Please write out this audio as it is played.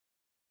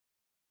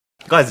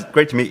Guys,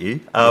 great to meet you.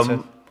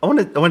 Awesome. I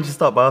wanted to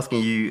start by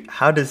asking you,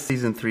 how does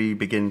season 3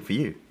 begin for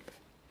you? Do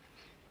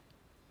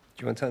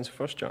you want to answer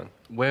first, John?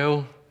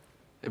 Well,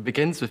 it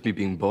begins with me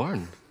being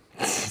born.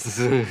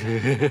 So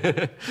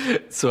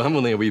I'm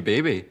only a wee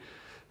baby.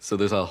 So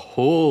there's a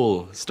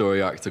whole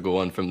story arc to go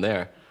on from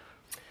there.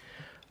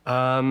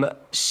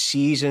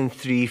 Season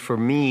 3 for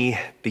me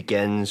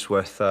begins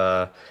with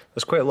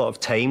there's quite a lot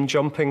of time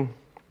jumping,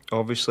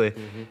 obviously,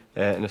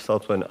 in the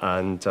third one,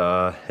 and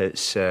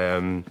it's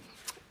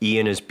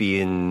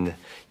Ian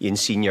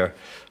Senior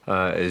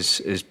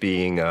is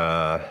being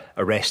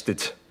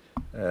arrested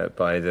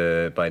by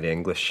the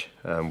English,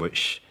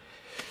 which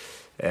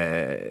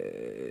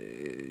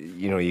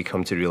you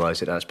come to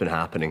realise that that's been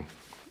happening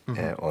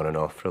on and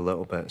off for a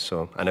little bit.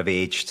 So, and I've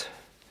aged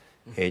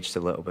a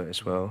little bit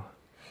as well.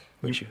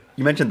 You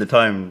mentioned the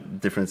time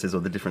differences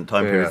or the different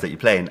time periods that you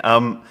play in.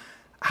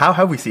 How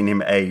have we seen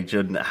him age,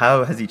 and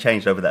how has he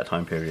changed over that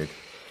time period?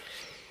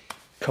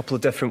 A couple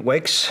of different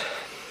wigs,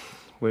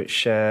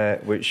 which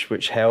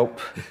help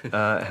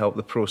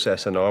the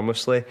process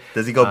enormously.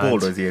 Does he go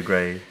bald, or is he a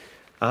grey?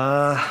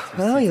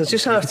 Well, you'll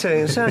just have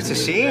to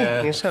see.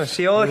 Yeah. You'll just have to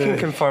see. All I can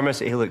confirm is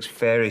that he looks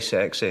very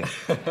sexy.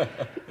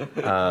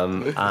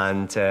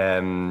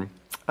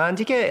 And I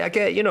get,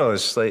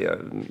 it's like,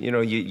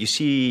 you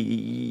see,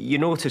 you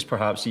notice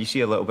perhaps, you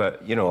see a little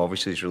bit,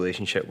 obviously his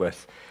relationship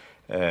with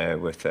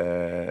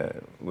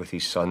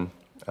his son,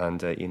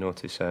 and you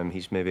notice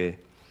he's maybe,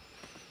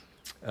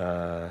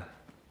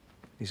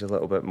 he's a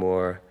little bit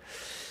more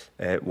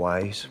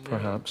wise,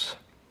 perhaps.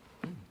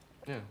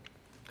 Yeah,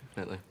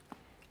 definitely.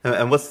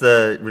 And what's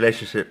the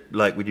relationship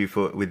like with you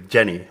with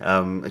Jenny?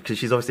 Because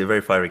she's obviously a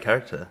very fiery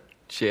character.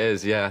 She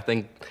is, yeah. I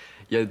think,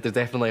 there's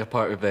definitely a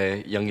part of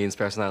young Ian's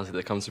personality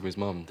that comes from his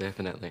mum,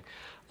 definitely.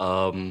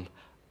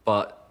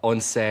 But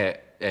on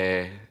set,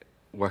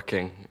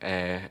 working,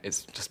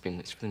 it's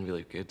been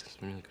really good. It's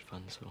been really good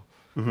fun. So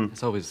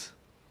it's always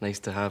nice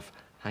to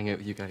hang out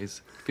with you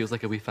guys. It feels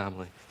like a wee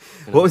family.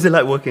 What was it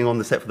like working on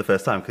the set for the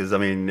first time? Because I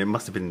mean, it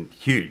must have been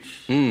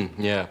huge.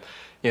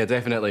 Yeah,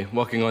 definitely.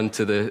 Walking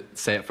onto the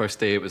set first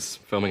day, it was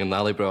filming in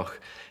Lallybroch.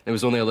 It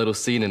was only a little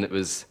scene, and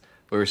because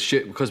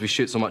we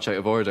shoot so much out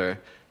of order,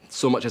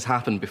 so much has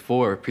happened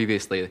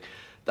previously,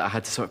 that I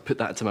had to sort of put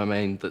that into my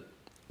mind that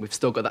we've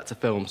still got that to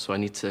film, so I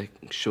need to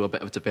show a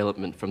bit of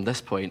development from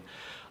this point.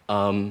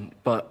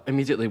 But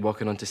immediately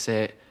walking onto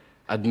set,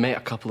 I'd met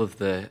a couple of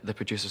the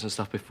producers and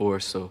stuff before,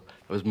 so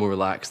I was more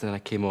relaxed, and then I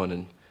came on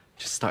and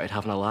just started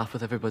having a laugh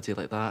with everybody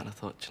like that, and I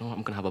thought, do you know what,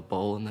 I'm going to have a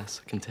ball in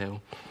this, I can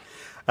tell.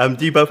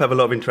 Do you both have a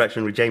lot of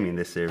interaction with Jamie in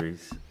this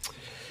series?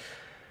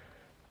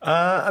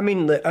 I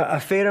mean, a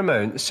fair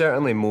amount.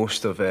 Certainly,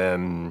 most of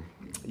I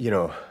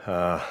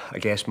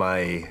guess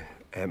my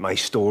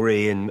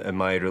story and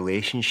my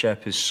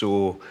relationship is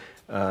so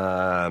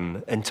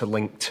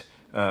interlinked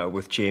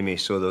with Jamie.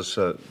 So there's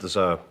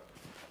a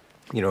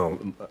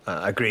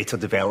greater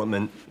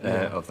development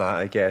of that,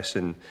 I guess.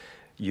 And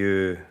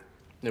you.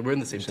 Yeah, we're in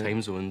the same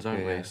time zones,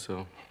 aren't we?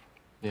 So,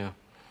 yeah.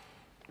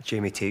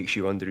 Jamie takes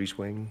you under his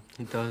wing.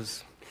 He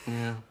does.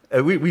 Yeah.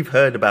 We've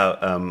heard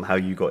about how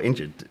you got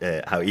injured,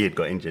 how Ian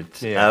got injured.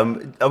 Yeah.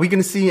 Are we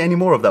going to see any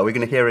more of that? Are we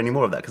going to hear any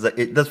more of that? Because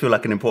it does feel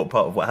like an important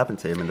part of what happened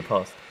to him in the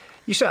past.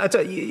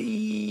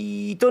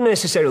 You don't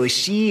necessarily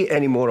see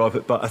any more of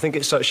it, but I think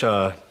it's such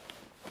an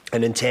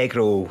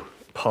integral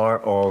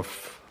part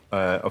of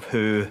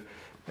who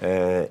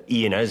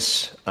Ian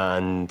is,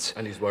 and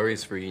his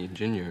worries for Ian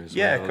Jr. as well.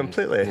 Yeah,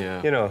 completely.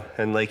 Yeah.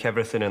 And like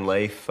everything in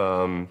life,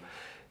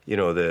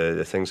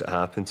 the things that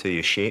happen to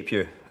you shape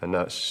you, and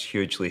that's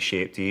hugely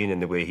shaped Ian in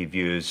the way he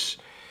views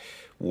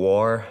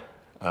war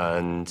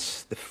and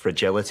the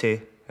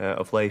fragility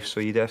of life. So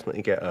you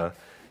definitely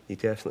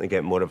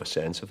get more of a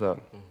sense of that.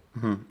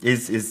 Mm-hmm.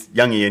 Is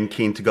young Ian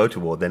keen to go to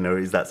war then, or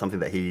is that something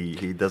that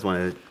he does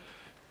want to?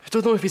 I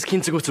don't know if he's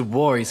keen to go to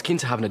war. He's keen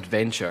to have an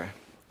adventure.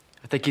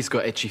 I think he's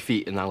got itchy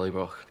feet in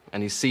Lallybroch,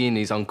 and he's seeing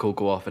his uncle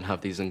go off and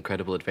have these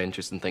incredible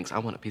adventures and thinks, I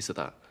want a piece of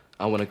that.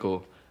 I want to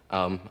go.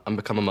 I'm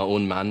becoming my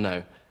own man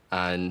now,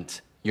 and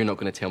you're not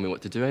going to tell me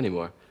what to do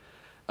anymore.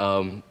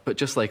 But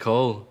just like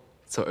all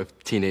sort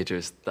of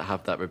teenagers that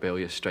have that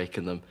rebellious streak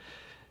in them,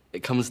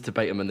 it comes to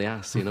bite him in the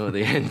ass, at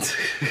the end.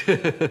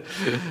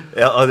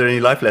 Are there any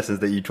life lessons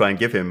that you try and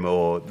give him,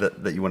 or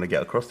that you want to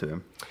get across to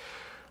him?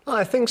 Well,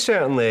 I think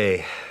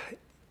certainly,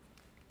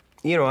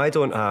 I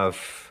don't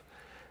have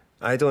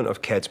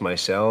kids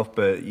myself,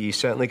 but you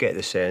certainly get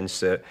the sense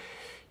that,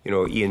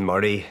 Ian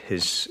Murray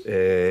has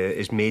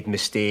made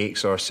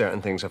mistakes, or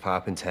certain things have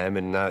happened to him,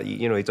 and that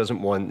he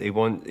doesn't want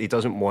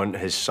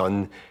his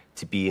son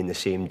to be in the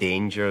same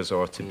dangers,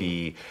 or to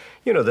be,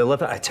 they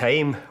live at a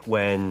time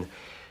when,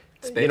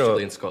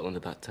 especially in Scotland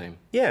at that time.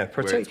 Yeah,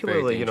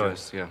 particularly, yeah.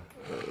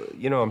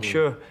 I'm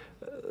sure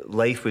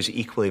life was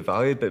equally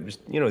valued, but it was,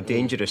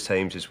 dangerous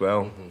times as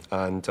well,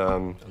 and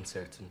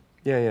uncertain.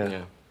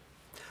 Yeah.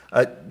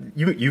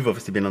 You've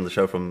obviously been on the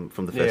show from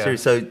the first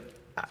series, so.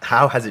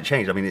 How has it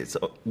changed? I mean,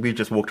 we've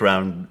just walked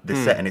around this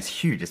set and it's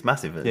huge, it's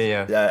massive.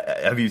 Yeah.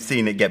 Have you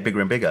seen it get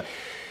bigger and bigger?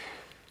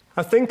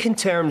 I think in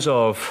terms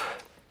of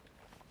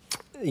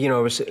you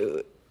know,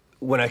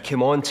 when I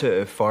came on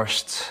to it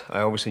first,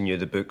 I obviously knew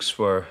the books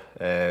were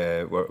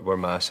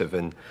massive,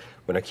 and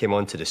when I came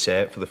onto the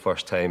set for the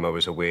first time, I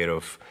was aware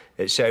of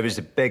it. It was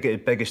the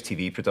biggest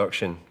TV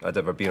production I'd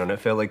ever been on. It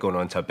felt like going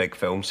onto a big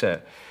film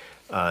set,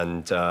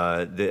 and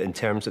in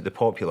terms of the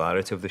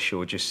popularity of the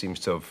show, just seems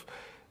to have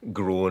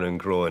grown and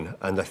grown.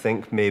 And I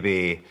think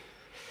maybe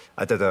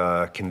I did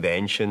a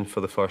convention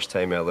for the first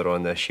time earlier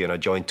on this year, and I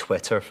joined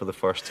Twitter for the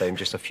first time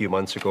just a few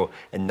months ago,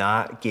 and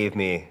that gave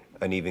me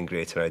an even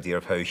greater idea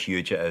of how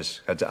huge it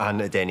is. I hadn't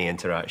had any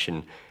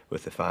interaction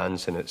with the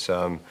fans, and it's,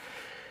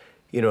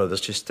 you know,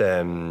 there's just,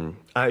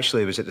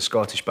 actually I was at the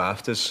Scottish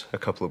BAFTAs a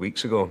couple of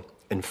weeks ago,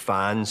 and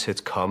fans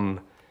had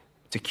come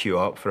to queue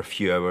up for a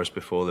few hours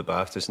before the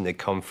BAFTAs, and they'd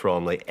come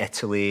from like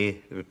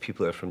Italy, there were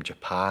people that were from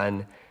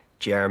Japan,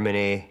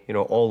 Germany, you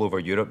know, all over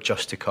Europe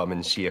just to come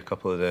and see a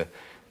couple of the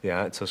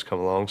actors come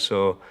along.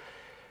 So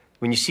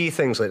when you see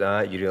things like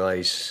that, you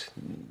realise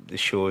the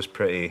show is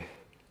pretty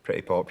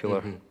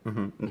popular.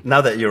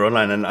 Now that you're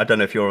online, and I don't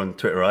know if you're on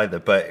Twitter either,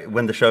 but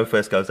when the show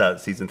first goes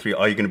out, season 3,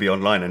 are you going to be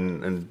online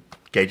and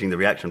gauging the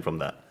reaction from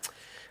that?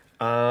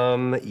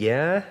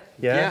 Yeah,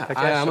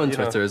 I am on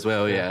Twitter as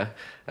well, yeah.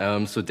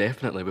 So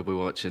definitely we'll be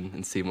watching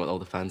and seeing what all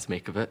the fans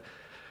make of it.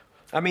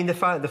 I mean, the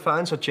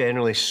fans are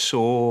generally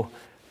so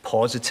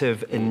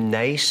positive and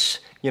nice.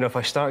 You know, if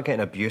I start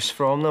getting abuse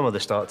from them, or they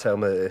start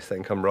telling me they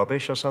think I'm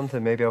rubbish or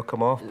something, maybe I'll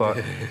come off. But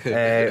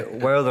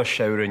while they're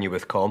showering you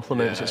with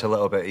compliments, it's a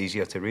little bit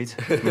easier to read.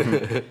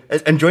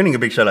 And joining a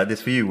big show like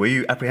this for you, were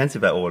you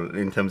apprehensive at all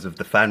in terms of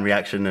the fan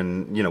reaction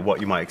and, you know,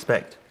 what you might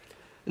expect?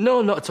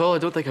 No, not at all. I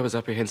don't think I was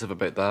apprehensive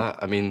about that.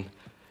 I mean,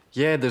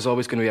 yeah, there's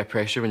always going to be a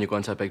pressure when you go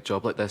into a big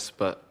job like this,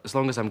 but as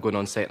long as I'm going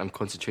on set and I'm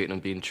concentrating on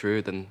being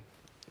true, then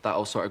that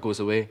all sort of goes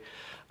away.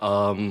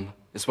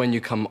 It's when you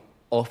come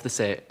off the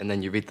set and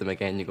then you read them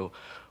again, you go,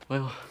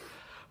 well,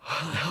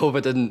 I hope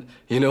I didn't,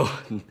 you know,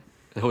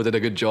 I hope I did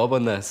a good job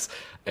on this.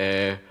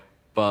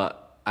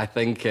 But I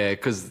think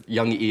because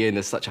young Ian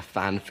is such a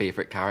fan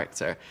favourite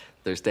character,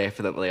 there's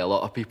definitely a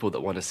lot of people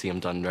that want to see him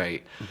done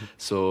right.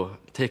 So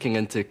taking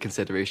into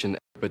consideration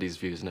everybody's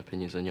views and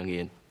opinions on young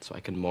Ian, so I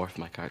can morph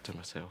my character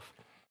myself.